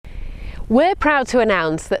We're proud to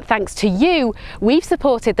announce that thanks to you, we've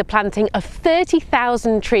supported the planting of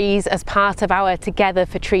 30,000 trees as part of our Together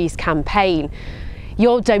for Trees campaign.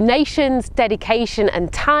 Your donations, dedication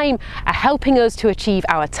and time are helping us to achieve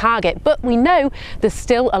our target, but we know there's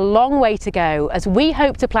still a long way to go as we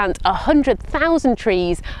hope to plant 100,000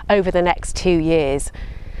 trees over the next 2 years.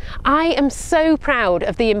 I am so proud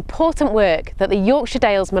of the important work that the Yorkshire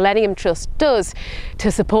Dales Millennium Trust does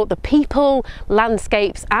to support the people,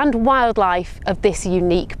 landscapes and wildlife of this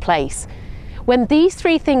unique place. When these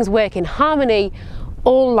three things work in harmony,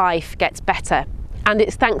 all life gets better. And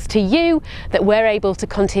it's thanks to you that we're able to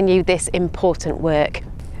continue this important work.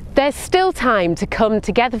 There's still time to come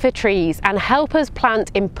together for trees and help us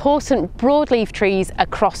plant important broadleaf trees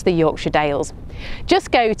across the Yorkshire Dales.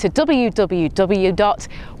 Just go to www.ydmt.org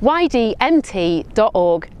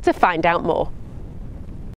to find out more.